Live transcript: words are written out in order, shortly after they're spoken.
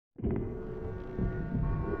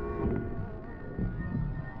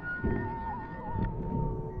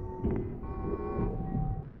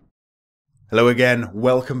Hello again,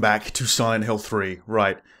 welcome back to Silent Hill 3.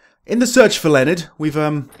 Right, in the search for Leonard, we've,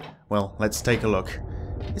 well, let's take a look.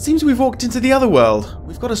 It seems we've walked into the other world.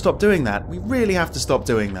 We've got to stop doing that. We really have to stop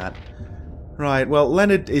doing that. Right, well,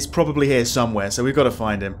 Leonard is probably here somewhere, so we've got to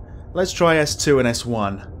find him. Let's try S2 and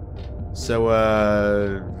S1. So,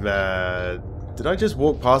 did I just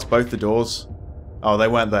walk past both the doors? Oh, they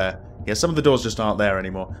weren't there. Yeah, some of the doors just aren't there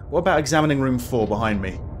anymore. What about examining room 4 behind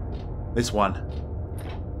me? This one.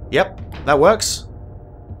 Yep, that works.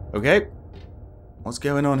 Okay. What's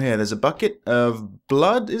going on here? There's a bucket of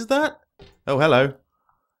blood, is that? Oh, hello.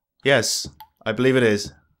 Yes, I believe it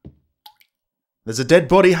is. There's a dead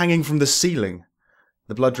body hanging from the ceiling.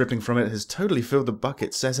 The blood dripping from it has totally filled the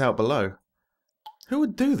bucket set out below. Who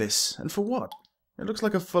would do this? And for what? It looks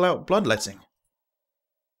like a full-out bloodletting.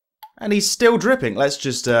 And he's still dripping. Let's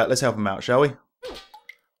just, let's help him out, shall we?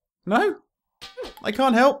 No? I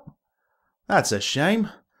can't help? That's a shame.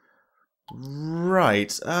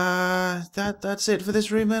 Right, that's it for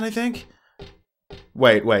this room then, I think?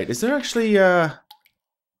 Wait, is there actually, okay,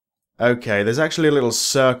 there's actually a little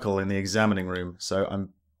circle in the examining room, so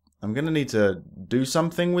I'm gonna need to do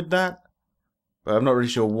something with that, but I'm not really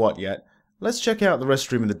sure what yet. Let's check out the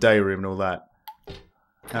restroom and the day room and all that.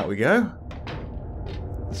 Out we go.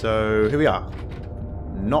 So, here we are.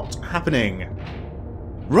 Not happening.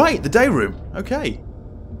 Right, the day room. Okay.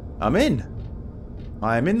 I'm in.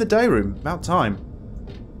 I am in the day room. About time.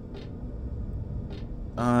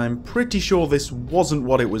 I'm pretty sure this wasn't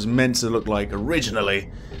what it was meant to look like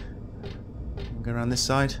originally. Go around this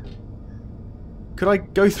side. Could I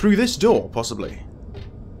go through this door, possibly?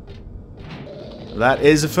 That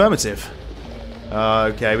is affirmative.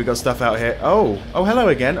 Okay, we got stuff out here. Oh, hello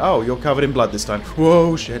again. Oh, you're covered in blood this time.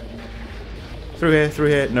 Whoa, shit. Through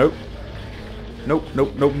here. Nope. Nope.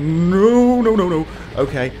 No.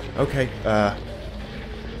 Okay.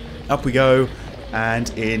 Up we go, and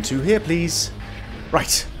into here, please.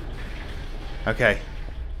 Right. Okay.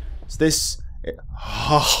 Is this...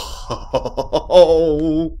 Oh!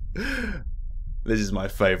 This is my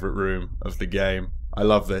favourite room of the game. I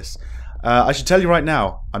love this. I should tell you right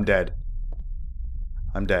now, I'm dead.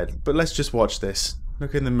 I'm dead. But let's just watch this.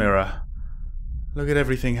 Look in the mirror. Look at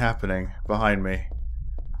everything happening behind me.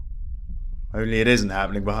 Only it isn't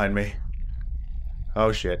happening behind me.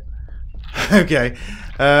 Oh shit. Okay.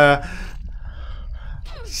 Trying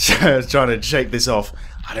to shake this off.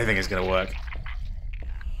 I don't think it's gonna work.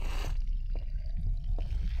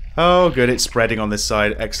 Oh good, it's spreading on this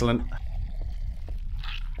side. Excellent.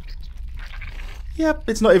 Yep,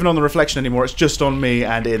 it's not even on the reflection anymore. It's just on me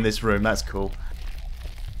and in this room. That's cool.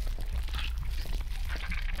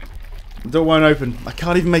 The door won't open. I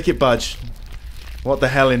can't even make it budge. What the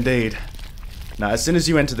hell indeed. Now, as soon as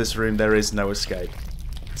you enter this room, there is no escape.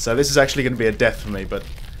 So this is actually going to be a death for me, but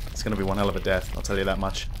it's going to be one hell of a death, I'll tell you that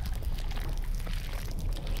much.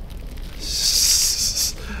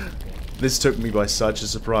 This took me by such a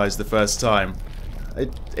surprise the first time.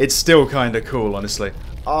 It's still kind of cool, honestly.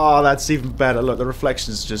 Oh, that's even better. Look, the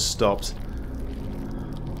reflections just stopped.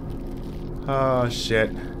 Oh, shit.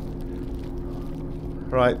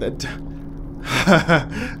 Right, that...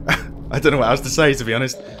 I don't know what else to say, to be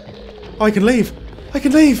honest. Oh, I can leave! I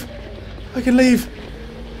can leave! I can leave!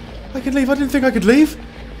 I can leave. I didn't think I could leave.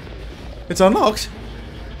 It's unlocked.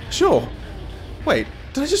 Sure. Wait,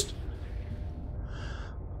 did I just...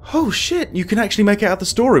 Oh shit, you can actually make it out the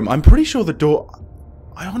storeroom. I'm pretty sure the door...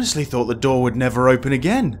 I honestly thought the door would never open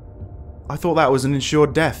again. I thought that was an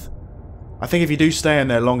ensured death. I think if you do stay in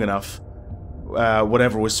there long enough,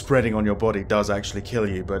 whatever was spreading on your body does actually kill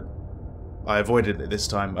you, but I avoided it this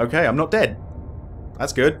time. Okay, I'm not dead.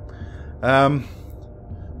 That's good.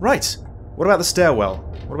 Right. What about the stairwell?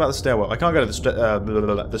 What about the stairwell? I can't go to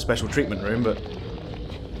the special treatment room, but...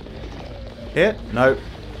 Here? No.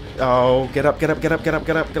 Oh, get up.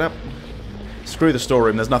 Screw the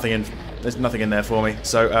storeroom, there's nothing in there for me.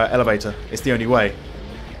 So, elevator. It's the only way.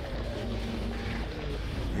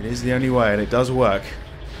 It is the only way, and it does work.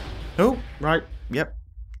 Oh, right. Yep.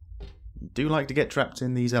 You do like to get trapped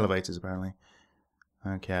in these elevators, apparently.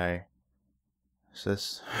 Okay. So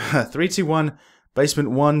this 3, 2, 1...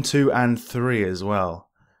 Basement 1, 2, and 3 as well.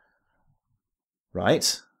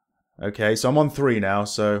 Right. Okay, so I'm on 3 now,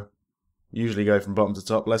 so... Usually go from bottom to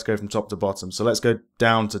top. Let's go from top to bottom. So let's go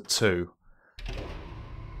down to 2.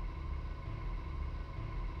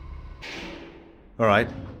 Alright.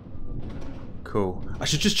 Cool. I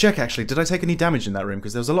should just check, actually. Did I take any damage in that room?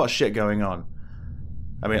 Because there was a lot of shit going on.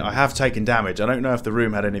 I mean, I have taken damage. I don't know if the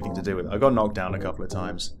room had anything to do with it. I got knocked down a couple of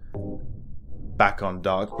times. Back on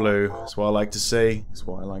dark blue. That's what I like to see. That's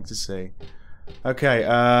what I like to see. Okay,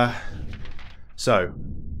 so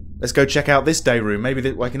Let's go check out this day room.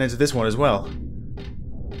 Maybe I can enter this one as well.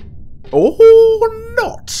 Or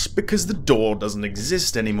not, because the door doesn't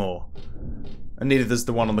exist anymore. And neither does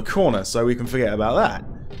the one on the corner, so we can forget about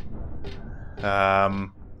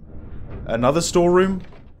that. Another storeroom?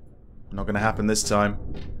 Not going to happen this time.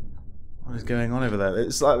 What is going on over there?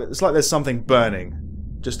 It's like there's something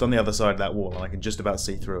burning just on the other side of that wall, and I can just about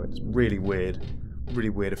see through it. It's really weird. Really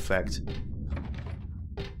weird effect.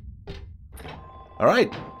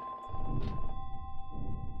 Alright.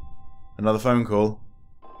 Another phone call.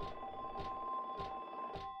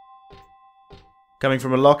 Coming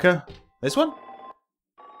from a locker. This one?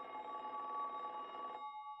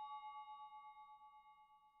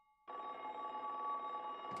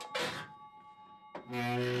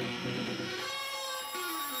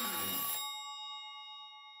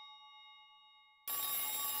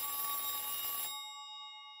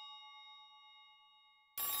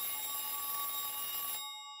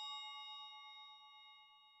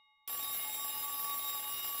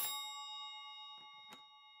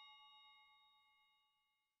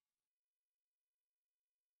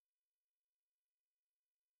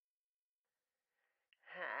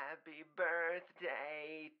 Happy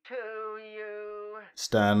birthday to you.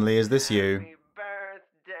 Stanley, is this you? Happy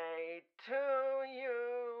birthday to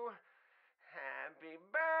you. Happy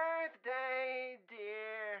birthday,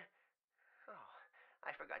 dear. Oh,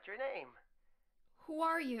 I forgot your name. Who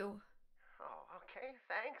are you? Oh, okay,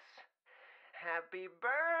 thanks. Happy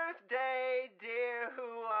birthday, dear.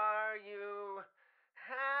 Who are you?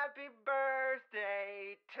 Happy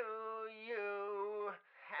birthday to you.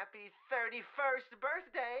 Happy 31st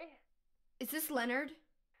birthday. Is this Leonard?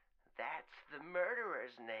 That's the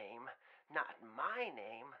murderer's name, not my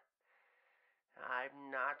name. I'm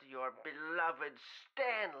not your beloved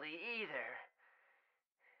Stanley either.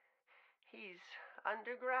 He's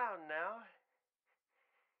underground now.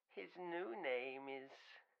 His new name is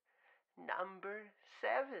Number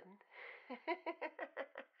 7.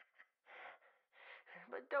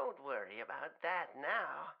 But don't worry about that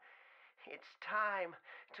now. It's time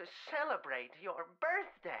to celebrate your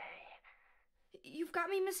birthday. You've got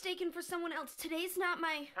me mistaken for someone else. Today's not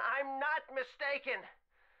my... I'm not mistaken.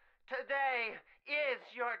 Today is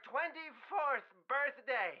your 24th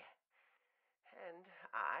birthday. And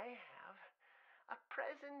I have a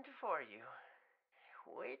present for you.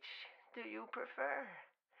 Which do you prefer?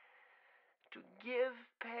 To give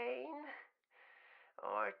pain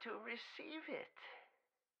or to receive it?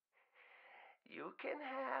 You can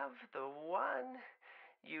have the one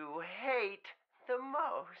you hate the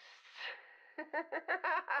most.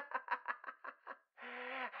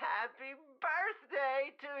 Happy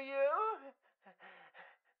birthday to you!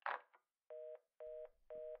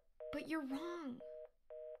 But you're wrong.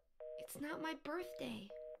 It's not my birthday.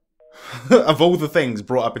 Of all the things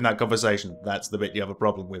brought up in that conversation, that's the bit you have a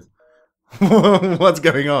problem with. What's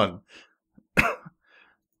going on?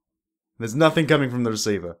 There's nothing coming from the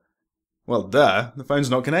receiver. Well, duh, the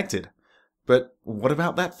phone's not connected. But what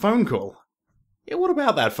about that phone call? Yeah, what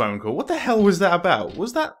about that phone call? What the hell was that about?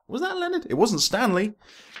 Was that Leonard? It wasn't Stanley.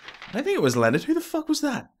 I don't think it was Leonard. Who the fuck was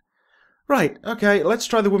that? Right, okay, let's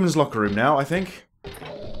try the women's locker room now, I think.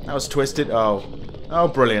 That was twisted.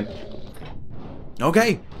 Oh, brilliant.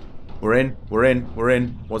 Okay. We're in.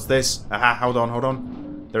 What's this? Aha, hold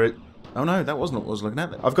on. There is... Oh no, that wasn't what I was looking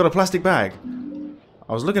at. I've got a plastic bag.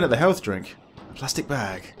 I was looking at the health drink. A plastic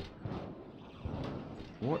bag.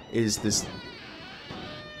 What is this?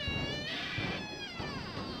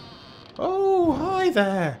 Oh, hi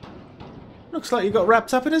there. Looks like you got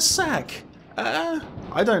wrapped up in a sack. I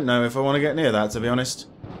don't know if I want to get near that, to be honest.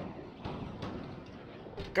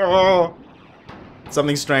 Oh.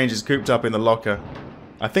 Something strange is cooped up in the locker.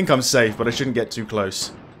 I think I'm safe, but I shouldn't get too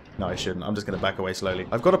close. No, I shouldn't. I'm just going to back away slowly.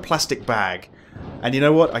 I've got a plastic bag. And you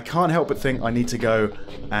know what? I can't help but think I need to go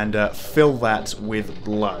and fill that with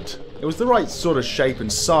blood. It was the right sort of shape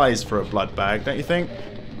and size for a blood bag, don't you think?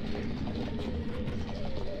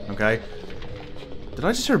 Okay. Did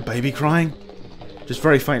I just hear a baby crying? Just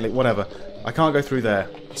very faintly. Whatever. I can't go through there.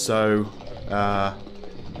 So, I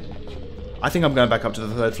think I'm going back up to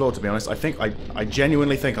the 3rd floor, to be honest. I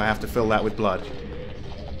genuinely think I have to fill that with blood.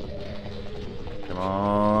 Come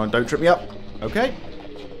on, don't trip me up. Okay.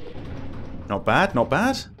 Not bad, not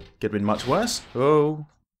bad. Could have been much worse. Oh,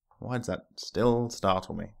 why does that still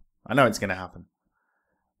startle me? I know it's going to happen.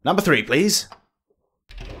 Number 3, please.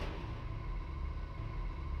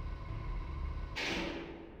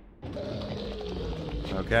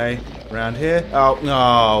 Okay, around here. Oh,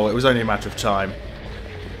 no, it was only a matter of time.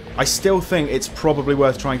 I still think it's probably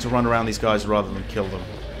worth trying to run around these guys rather than kill them.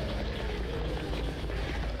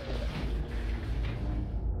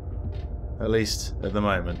 At least at the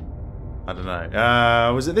moment. I don't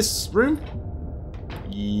know. Was it this room?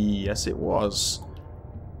 Yes, it was.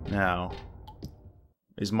 Now,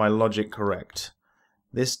 is my logic correct?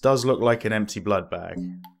 This does look like an empty blood bag.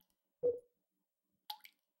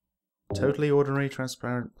 Totally ordinary,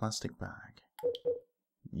 transparent plastic bag.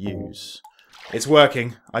 Use. It's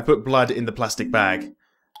working. I put blood in the plastic bag.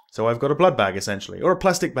 So I've got a blood bag, essentially. Or a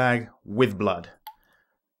plastic bag with blood.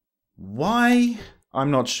 Why?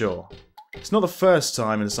 I'm not sure. It's not the first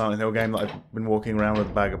time in a Silent Hill game that I've been walking around with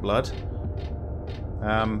a bag of blood.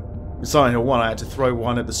 In Silent Hill 1, I had to throw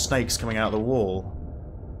one at the snakes coming out of the wall.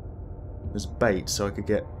 As bait, so I could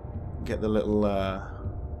get the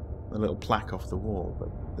little plaque off the wall.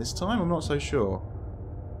 But this time, I'm not so sure.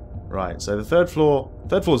 Right, so the third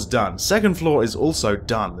floor's done. Second floor is also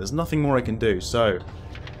done. There's nothing more I can do. So,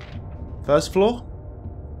 first floor,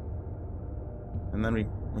 and then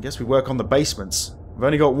I guess we work on the basements. I've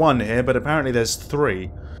only got one here, but apparently there's 3.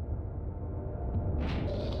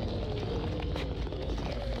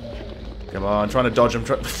 Come on, trying to dodge them.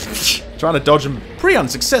 Trying to dodge them pretty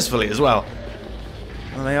unsuccessfully as well.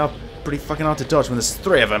 And they are pretty fucking hard to dodge when there's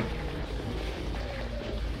 3 of them.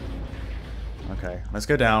 Okay, let's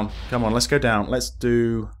go down. Come on, let's go down. Let's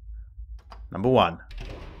do number 1.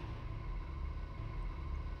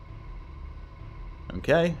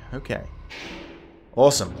 Okay, okay.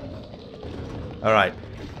 Awesome. Alright.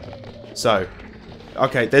 So,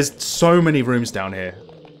 okay, there's so many rooms down here.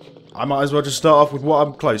 I might as well just start off with what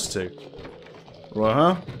I'm close to. Right,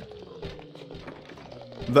 huh?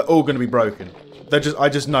 They're all going to be broken. I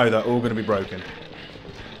just know they're all going to be broken.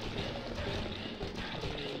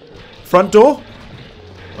 Front door?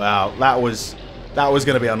 Wow, that was going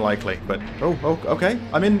to be unlikely, but oh, okay.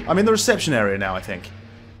 I'm in the reception area now, I think.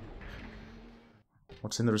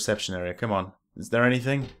 What's in the reception area? Come on. Is there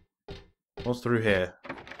anything? What's through here?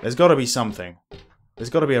 There's got to be something. There's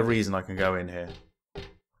got to be a reason I can go in here.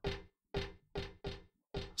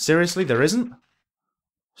 Seriously, there isn't?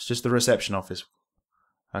 It's just the reception office.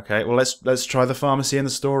 Okay, well let's try the pharmacy and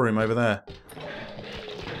the storeroom over there.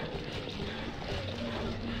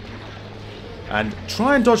 And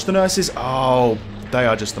try and dodge the nurses. Oh, they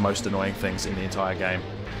are just the most annoying things in the entire game.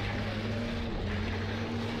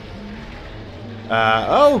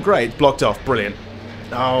 Oh, great. Blocked off. Brilliant.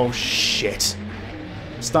 Oh, shit.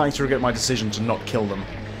 I'm starting to regret my decision to not kill them.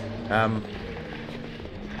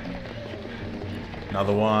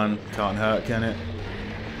 Another one. Can't hurt, can it?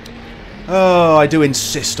 Oh, I do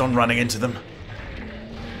insist on running into them.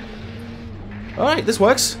 Alright, this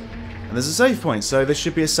works. And there's a save point, so this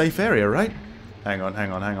should be a safe area, right? Hang on,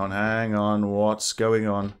 hang on, hang on, hang on. What's going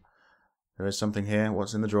on? There is something here.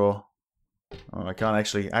 What's in the drawer? Oh, I can't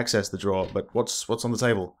actually access the drawer, but what's on the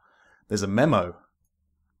table? There's a memo.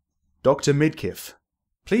 Dr. Midkiff.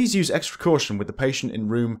 Please use extra caution with the patient in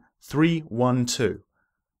room 312.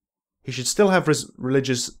 He should still have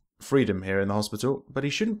religious freedom here in the hospital, but he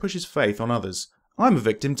shouldn't push his faith on others. I'm a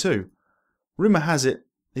victim too. Rumour has it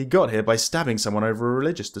he got here by stabbing someone over a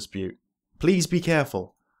religious dispute. Please be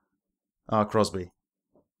careful. R. Crosby.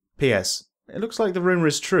 P.S. It looks like the rumour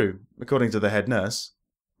is true, according to the head nurse.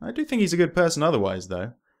 I do think he's a good person otherwise,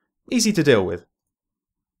 though. Easy to deal with.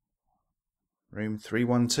 Room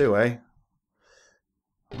 312, eh?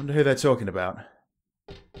 I wonder who they're talking about.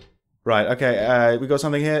 Right, okay, we got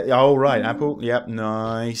something here. Oh, right, apple. Yep,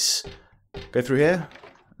 nice. Go through here.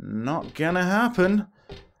 Not gonna happen.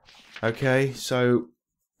 Okay, so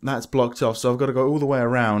that's blocked off, so I've got to go all the way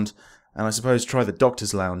around, and I suppose try the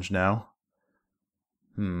doctor's lounge now.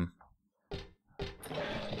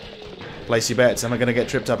 Place your bets, am I going to get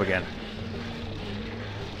tripped up again?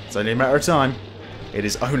 It's only a matter of time. It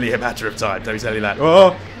is only a matter of time, let me tell you that.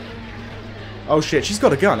 Oh! Oh shit, she's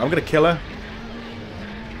got a gun. I'm going to kill her.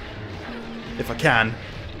 If I can.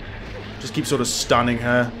 Just keep sort of stunning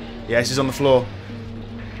her. Yeah, she's on the floor.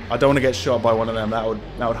 I don't want to get shot by one of them. That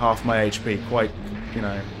would half my HP quite,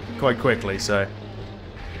 quite quickly, so.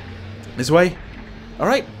 This way?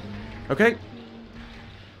 Alright. Okay.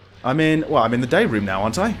 I'm in the day room now,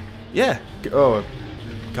 aren't I? Yeah. Oh,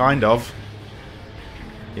 kind of.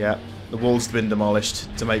 Yeah, the wall's been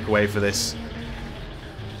demolished to make way for this.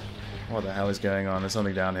 What the hell is going on? There's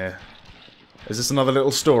something down here. Is this another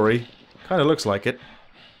little story? Kind of looks like it.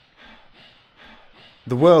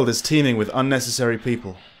 The world is teeming with unnecessary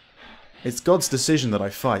people. It's God's decision that I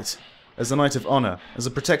fight. As a knight of honor, as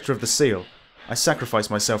a protector of the seal, I sacrifice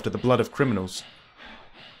myself to the blood of criminals.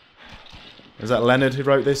 Is that Leonard who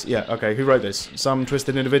wrote this? Yeah, okay, who wrote this? Some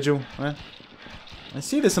twisted individual? I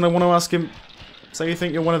see this and I want to ask him, so you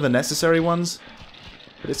think you're one of the necessary ones?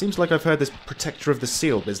 But it seems like I've heard this protector of the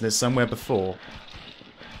seal business somewhere before.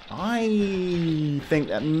 I think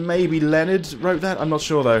that maybe Leonard wrote that. I'm not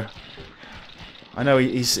sure though. I know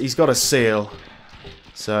he's got a seal.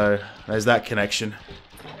 So there's that connection.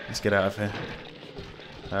 Let's get out of here.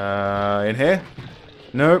 In here?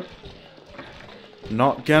 Nope.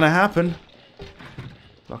 Not gonna happen.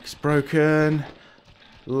 Lock's broken.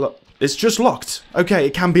 It's just locked. Okay,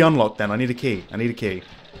 it can be unlocked then. I need a key. I need a key.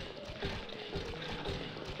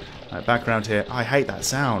 Alright, back around here. I hate that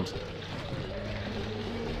sound.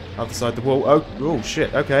 Other side of the wall. Oh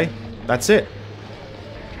shit. Okay. That's it.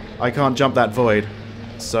 I can't jump that void.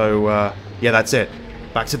 So, yeah, that's it.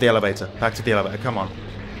 Back to the elevator. Back to the elevator. Come on.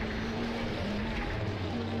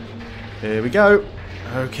 Here we go.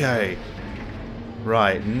 Okay.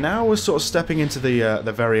 Right. Now we're sort of stepping into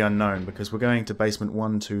the very unknown because we're going to basement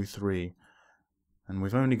 1, 2, 3. And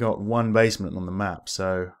we've only got one basement on the map,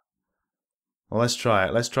 so... Well, let's try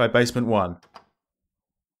it. Let's try basement 1.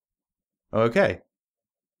 Okay.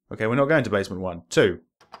 Okay, we're not going to basement 1. 2.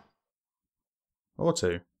 Or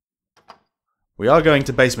 2. We are going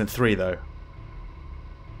to basement 3, though.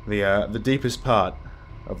 The deepest part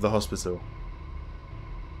of the hospital.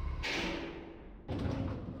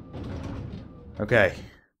 Okay.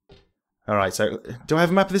 Alright, so... Do I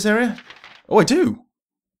have a map of this area? Oh, I do!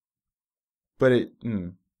 But it...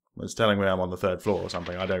 it's telling me I'm on the 3rd floor or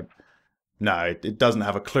something. I don't... No, it doesn't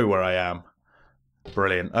have a clue where I am.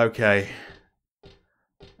 Brilliant. Okay.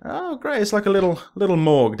 Oh, great. It's like a little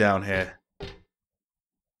morgue down here.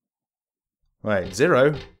 Wait,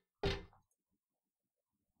 0?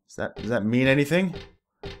 Does that mean anything?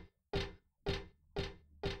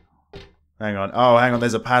 Hang on. Oh, hang on.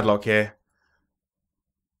 There's a padlock here.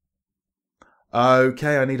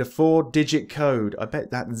 Okay, I need a 4-digit code. I bet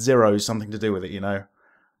that 0 is something to do with it, you know.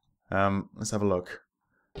 Let's have a look.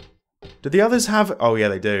 Do the others have... Oh, yeah,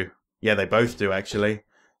 they do. Yeah, they both do, actually.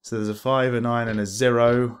 So there's a 5, a 9, and a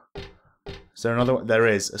 0. Is there another one? There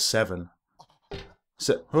is. A 7.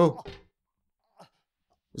 So... Oh.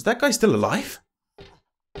 Is that guy still alive?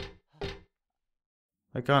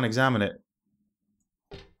 I can't examine it.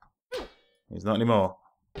 He's not anymore.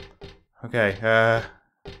 Okay,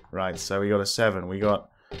 right, so we got a 7. We got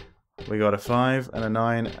a 5 and a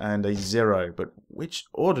 9 and a 0. But which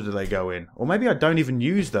order do they go in? Or maybe I don't even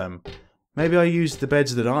use them. Maybe I use the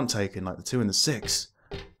beds that aren't taken, like the 2 and the 6.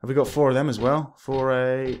 Have we got 4 of them as well? 4,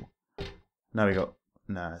 8... No, we got...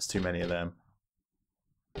 Nah, it's too many of them.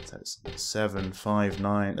 So it's 7, 5,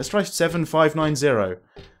 9... Let's try 7, 5, 9, 0.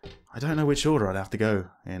 I don't know which order I'd have to go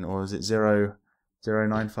in. Or is it 0, 0,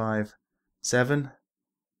 9, 5, 7?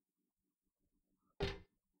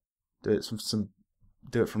 Do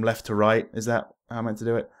it from left to right. Is that how I'm meant to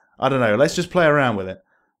do it? I don't know. Let's just play around with it.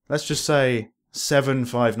 Let's just say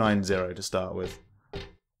 7590 to start with.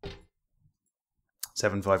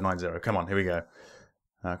 7590. Come on, here we go.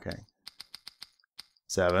 Okay.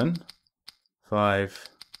 7, 5,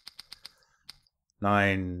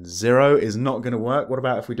 9, 0 is not going to work. What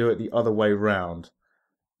about if we do it the other way round?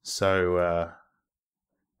 So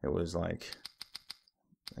it was like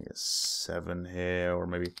I guess 7 here, or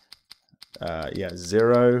maybe yeah,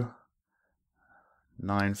 0,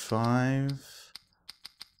 9, 5.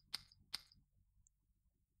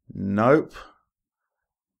 Nope.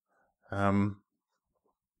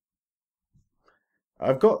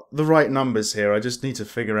 I've got the right numbers here. I just need to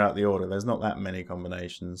figure out the order. There's not that many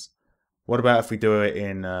combinations. What about if we do it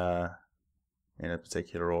in a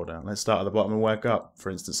particular order? Let's start at the bottom and work up, for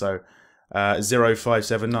instance. So 0, 5,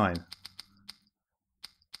 7, 9.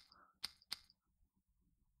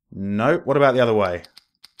 Nope. What about the other way?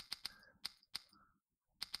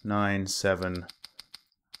 9, 7,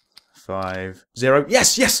 5, 0.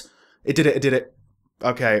 Yes, yes! It did it, it did it.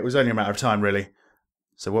 Okay, it was only a matter of time, really.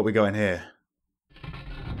 So what we got in here?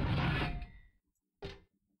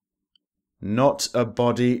 Not a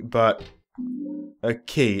body, but a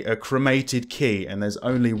key, a cremated key, and there's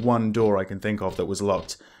only one door I can think of that was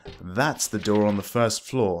locked. That's the door on the 1st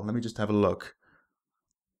floor. Let me just have a look.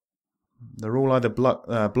 They're all either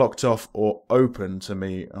blocked off or open to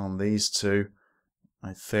me on these two,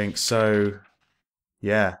 I think. So,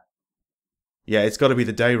 yeah. Yeah, it's got to be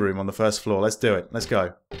the day room on the 1st floor. Let's do it. Let's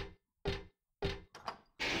go.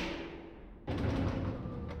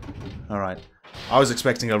 Alright. I was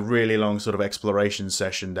expecting a really long sort of exploration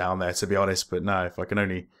session down there, to be honest, but no,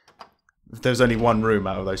 if there's only one room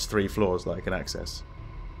out of those 3 floors that I can access,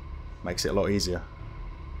 makes it a lot easier.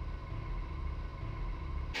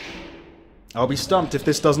 I'll be stumped if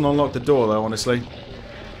this doesn't unlock the door, though, honestly.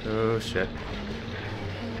 Oh, shit.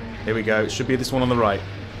 Here we go. It should be this one on the right.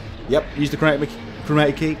 Yep, use the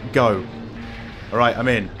cremated key. Go. Alright, I'm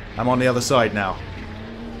in. I'm on the other side now.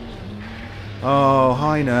 Oh,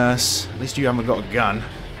 hi, nurse. At least you haven't got a gun.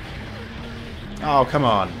 Oh, come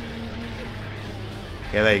on.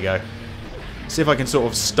 Yeah, there you go. See if I can sort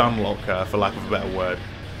of stun lock her, for lack of a better word.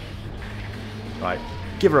 Right.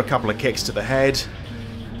 Give her a couple of kicks to the head.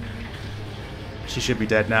 She should be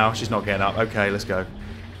dead now. She's not getting up. Okay, let's go.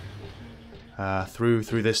 Through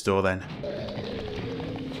this door, then.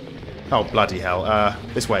 Oh, bloody hell.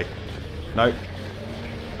 This way. No.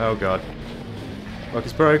 Oh, God. Lock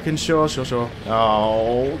is broken. Sure.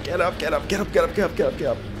 Oh, get up.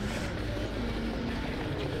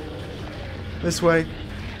 This way.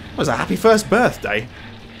 It was a happy first birthday.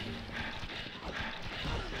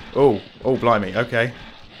 Oh, blimey. Okay.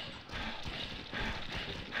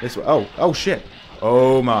 This way. Oh, shit.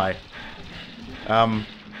 Oh, my.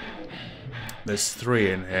 There's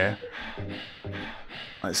 3 in here.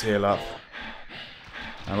 Let's heal up.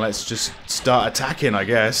 And let's just start attacking, I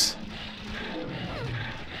guess.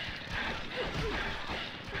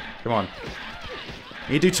 Come on.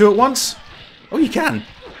 Can you do 2 at once? Oh, you can.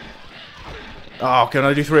 Oh, can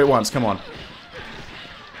I do 3 at once? Come on.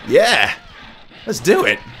 Yeah! Let's do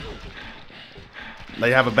it!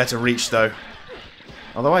 They have a better reach, though.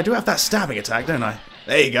 Although I do have that stabbing attack, don't I?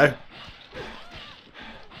 There you go.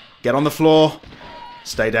 Get on the floor.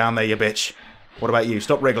 Stay down there, you bitch. What about you?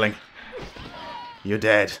 Stop wriggling. You're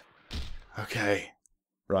dead. Okay.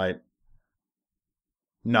 Right.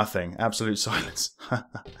 Nothing. Absolute silence.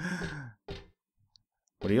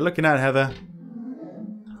 What are you looking at, Heather?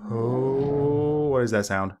 Oh, what is that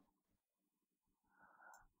sound?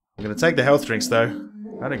 I'm gonna take the health drinks, though.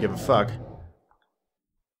 I don't give a fuck.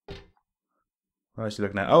 What else are you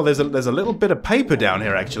looking at? Oh, there's a little bit of paper down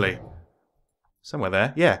here, actually. Somewhere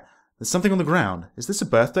there. Yeah. There's something on the ground. Is this a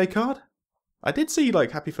birthday card? I did see,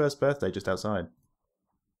 like, happy first birthday just outside.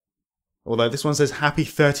 Although this one says happy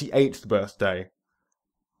 38th birthday.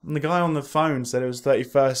 And the guy on the phone said it was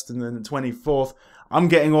 31st and then the 24th. I'm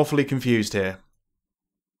getting awfully confused here.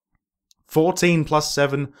 14 plus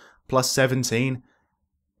 7 plus 17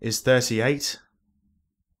 is 38.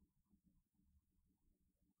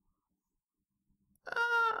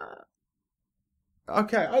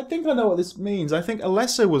 Okay, I think I know what this means. I think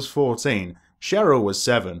Alessa was 14. Cheryl was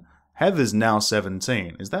 7. Heather's now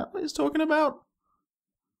 17. Is that what it's talking about?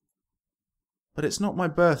 But it's not my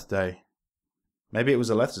birthday. Maybe it was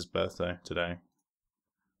Alessa's birthday today.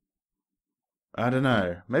 I don't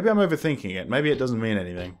know. Maybe I'm overthinking it. Maybe it doesn't mean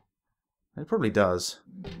anything. It probably does.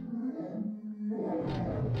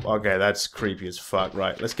 Okay, that's creepy as fuck.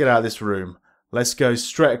 Right, let's get out of this room. Let's go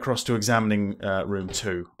straight across to examining room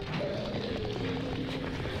 2.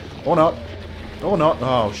 Or not. Or not.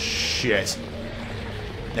 Oh, shit.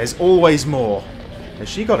 There's always more. Has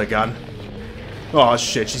she got a gun? Oh,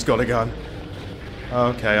 shit, she's got a gun.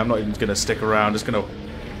 Okay, I'm not even going to stick around. Just going to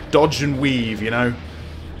dodge and weave, you know?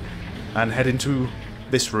 And head into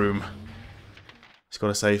this room. It's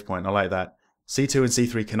got a save point. I like that. C2 and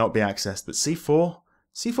C3 cannot be accessed, but C4?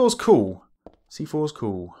 C4's cool. C4's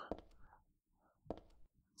cool.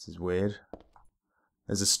 This is weird.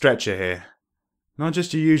 There's a stretcher here. Not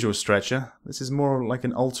just your usual stretcher. This is more like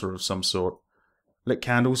an altar of some sort. Lit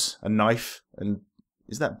candles, a knife, and...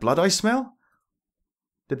 Is that blood I smell?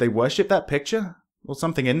 Did they worship that picture? Or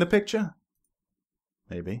something in the picture?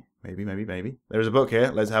 Maybe. There's a book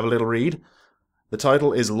here. Let's have a little read. The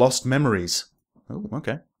title is Lost Memories. Oh,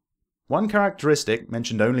 okay. One characteristic,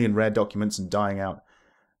 mentioned only in rare documents and dying out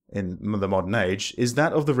in the modern age, is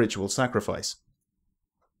that of the ritual sacrifice.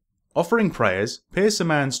 Offering prayers, pierce a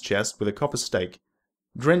man's chest with a copper stake.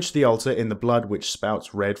 Drench the altar in the blood which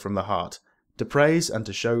spouts red from the heart, to praise and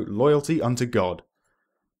to show loyalty unto God.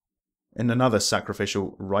 In another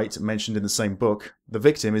sacrificial rite mentioned in the same book, the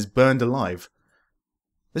victim is burned alive.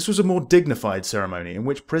 This was a more dignified ceremony in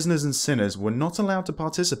which prisoners and sinners were not allowed to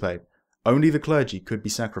participate. Only the clergy could be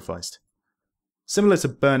sacrificed. Similar to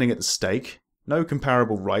burning at the stake, no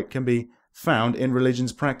comparable rite can be found in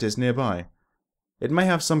religion's practice nearby. It may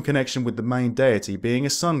have some connection with the main deity being a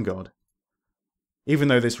sun god. Even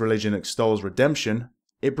though this religion extols redemption,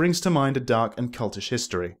 it brings to mind a dark and cultish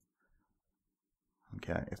history.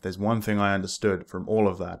 Okay, if there's one thing I understood from all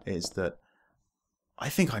of that, is that I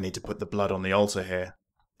think I need to put the blood on the altar here.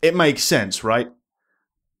 It makes sense, right?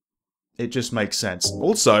 It just makes sense.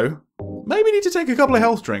 Also, maybe need to take a couple of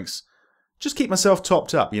health drinks. Just keep myself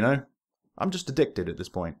topped up, you know? I'm just addicted at this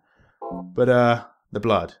point. But, the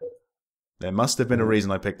blood. There must have been a reason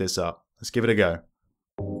I picked this up. Let's give it a go.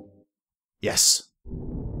 Yes.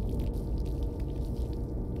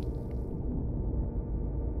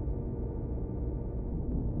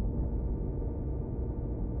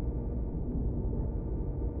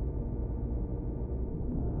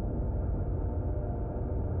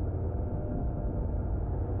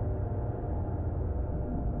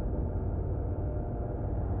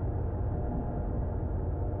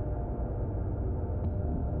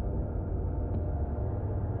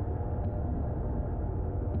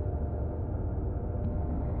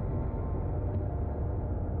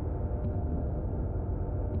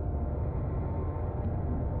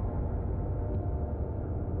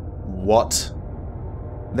 What?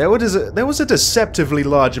 There was a deceptively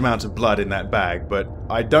large amount of blood in that bag, but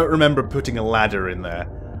I don't remember putting a ladder in there.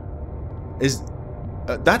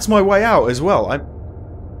 That's my way out as well.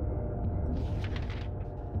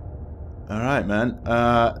 Alright, man.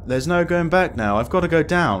 There's no going back now. I've got to go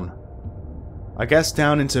down. I guess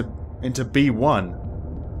down into B1.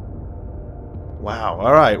 Wow.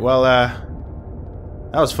 Alright, well, that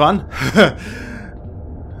was fun.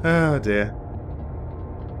 Oh, dear.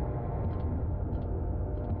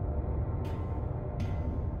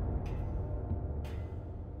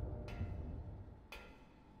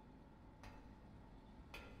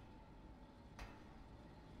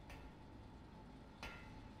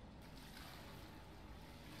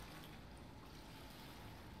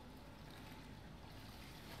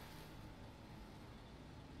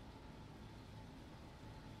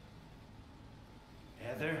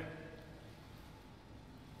 Heather?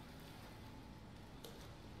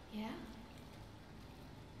 Yeah?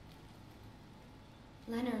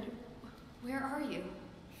 Leonard, where are you?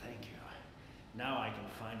 Thank you. Now I can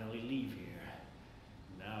finally leave here.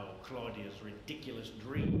 Now Claudia's ridiculous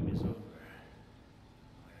dream is over.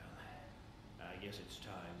 Well, I guess it's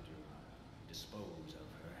time to dispose of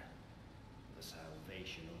her. The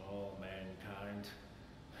salvation of all mankind.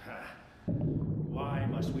 Ha! Why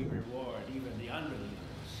must we reward even the unbelievers?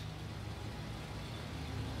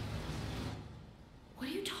 What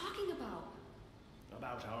are you talking about?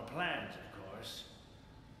 About our plans, of course.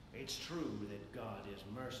 It's true that God is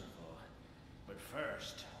merciful, but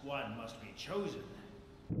first, one must be chosen.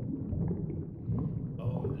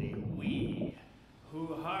 Only we,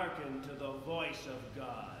 who hearken to the voice of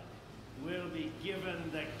God, will be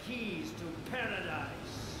given the keys to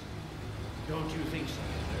paradise. Don't you think so,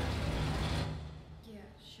 Heather? Yeah,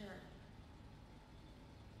 sure.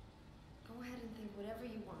 Go ahead and think whatever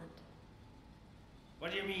you want.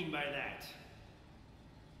 What do you mean by that?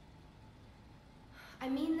 I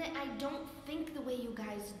mean that I don't think the way you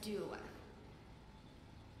guys do.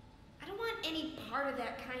 I don't want any part of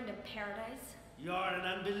that kind of paradise. You're an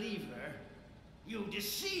unbeliever. You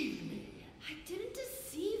deceived me. I didn't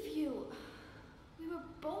deceive you. We were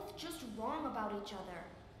both just wrong about each other.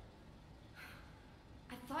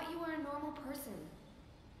 I thought you were a normal person.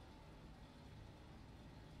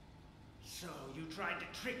 So you tried to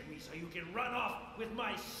trick me so you can run off with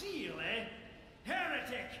my seal, eh?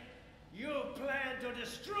 Heretic! You plan to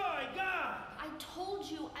destroy God! I told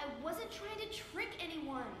you I wasn't trying to trick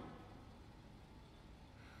anyone.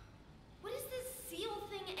 What is this seal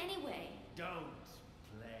thing anyway? Don't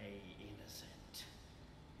play innocent.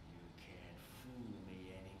 You can't fool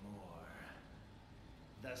me anymore.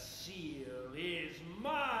 The seal is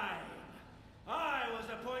mine! I was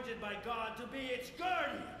appointed by God to be its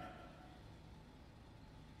guardian!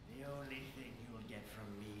 The only thing you'll get from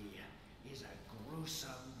me is a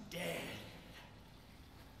gruesome death.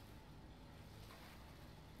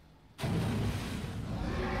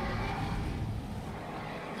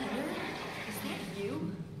 Leonard? Is that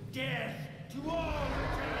you? Death to all who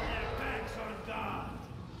turn their backs on God!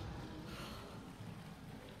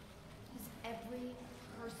 Is every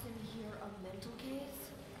person here a mental case?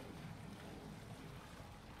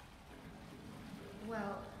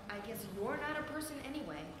 Well, I guess you're not a person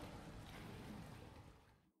anyway.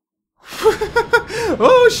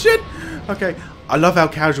 Oh shit! Okay, I love how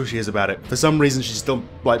casual she is about it. For some reason she's still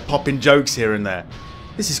like popping jokes here and there.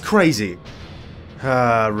 This is crazy.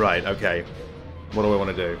 Right, okay. What do I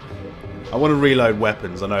want to do? I want to reload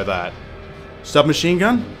weapons, I know that. Submachine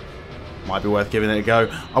gun? Might be worth giving it a go.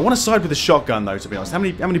 I want to side with the shotgun though, to be honest. How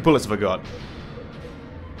many bullets have I got?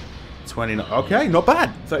 29. Okay, not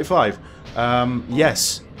bad. 35.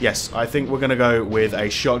 Yes, I think we're gonna go with a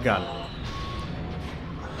shotgun.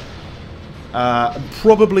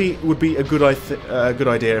 Probably would be a good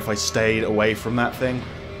idea if I stayed away from that thing.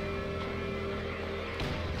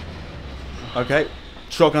 Okay,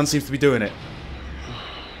 shotgun seems to be doing it.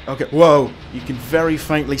 Okay, whoa! You can very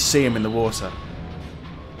faintly see him in the water.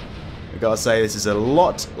 I gotta say, this is a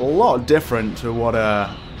lot different to what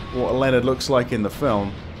Leonard looks like in the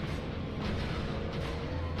film.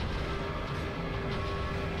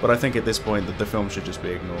 But I think at this point that the film should just be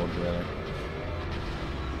ignored, really.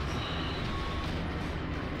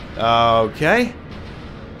 Okay.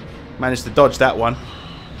 Managed to dodge that one.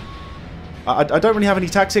 I don't really have any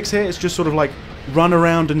tactics here. It's just sort of like run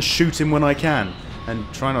around and shoot him when I can. And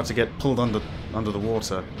try not to get pulled under the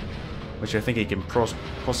water. Which I think he can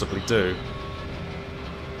possibly do.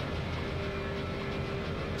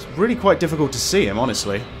 It's really quite difficult to see him,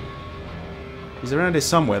 honestly. He's around here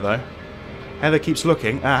somewhere, though. Heather keeps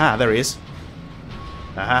looking. Aha, there he is.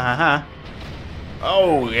 Aha, aha.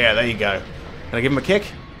 Oh, yeah, there you go. Can I give him a kick?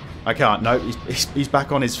 I can't. No, he's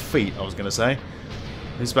back on his feet, I was going to say.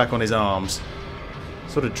 He's back on his arms.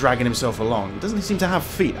 Sort of dragging himself along. He doesn't seem to have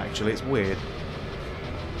feet, actually. It's weird.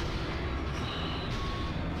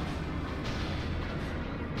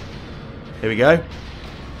 Here we go.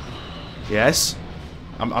 Yes.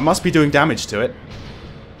 I must be doing damage to it.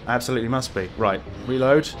 Absolutely must be. Right.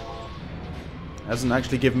 Reload. Hasn't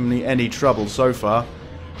actually given me any trouble so far.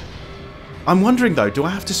 I'm wondering, though, do I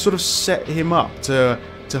have to sort of set him up to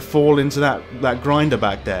fall into that grinder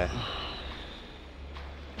back there?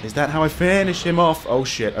 Is that how I finish him off? Oh,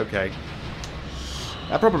 shit. Okay.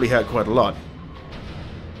 That probably hurt quite a lot.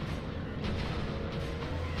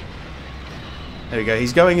 There we go.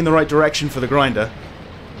 He's going in the right direction for the grinder.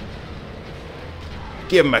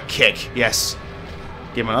 Give him a kick. Yes.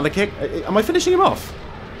 Give him another kick. Am I finishing him off?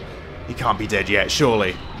 He can't be dead yet,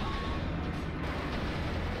 surely.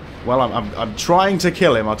 Well, I'm trying to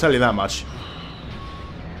kill him, I'll tell you that much.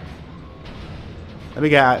 Let me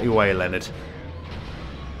get out of your way, Leonard.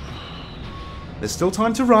 There's still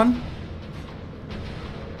time to run.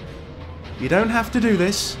 You don't have to do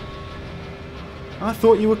this. I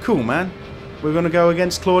thought you were cool, man. We're going to go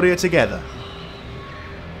against Claudia together.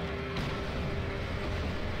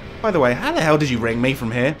 By the way, how the hell did you ring me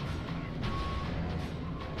from here?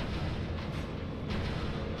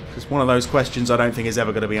 It's one of those questions I don't think is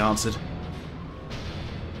ever going to be answered.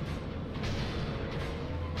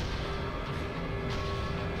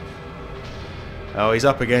 Oh, he's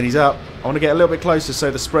up again, he's up. I want to get a little bit closer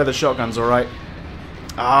so the spread of the shotgun's alright.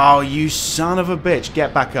 Oh, you son of a bitch.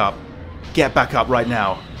 Get back up. Get back up right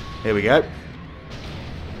now. Here we go.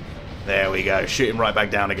 There we go. Shoot him right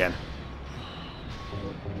back down again.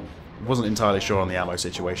 Wasn't entirely sure on the ammo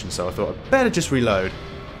situation, so I thought I'd better just reload.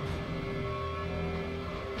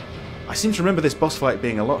 I seem to remember this boss fight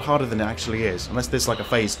being a lot harder than it actually is, unless there's like a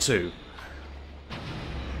phase 2.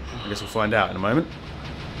 I guess we'll find out in a moment.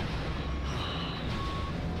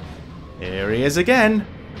 Here he is again.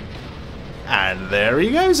 And there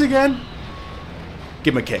he goes again.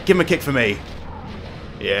 Give him a kick. Give him a kick for me.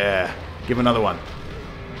 Yeah. Give him another one.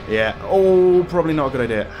 Yeah. Oh, probably not a good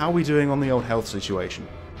idea. How are we doing on the old health situation?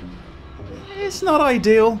 It's not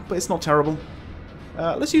ideal, but it's not terrible.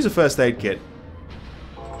 Let's use a first aid kit.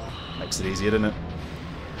 Makes it easier, doesn't it?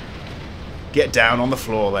 Get down on the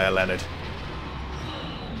floor there, Leonard.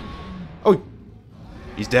 Oh,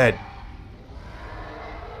 he's dead.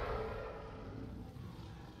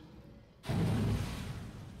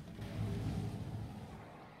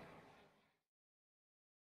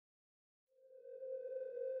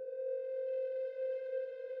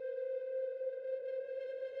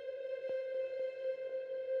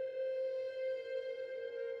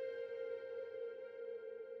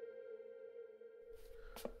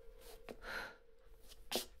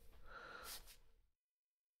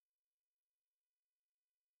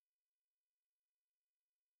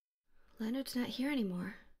 Leonard's not here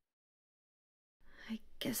anymore. I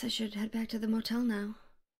guess I should head back to the motel now.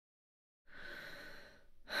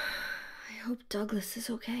 I hope Douglas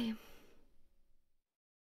is okay.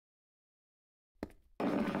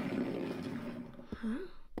 Huh?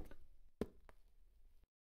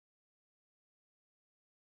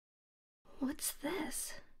 What's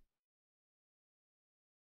this?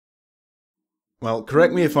 Well,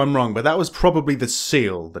 correct me if I'm wrong, but that was probably the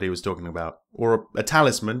seal that he was talking about. Or a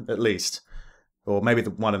talisman, at least. Or maybe the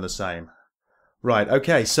one and the same. Right,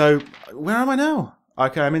 okay, so where am I now?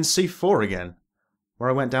 Okay, I'm in C4 again. Where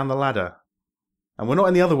I went down the ladder. And we're not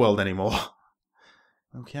in the other world anymore.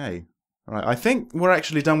 Okay. Alright, I think we're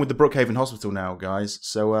actually done with the Brookhaven Hospital now, guys.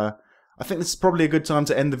 So, I think this is probably a good time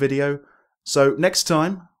to end the video. So, next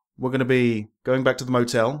time, we're going to be going back to the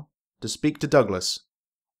motel to speak to Douglas.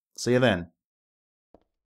 See you then.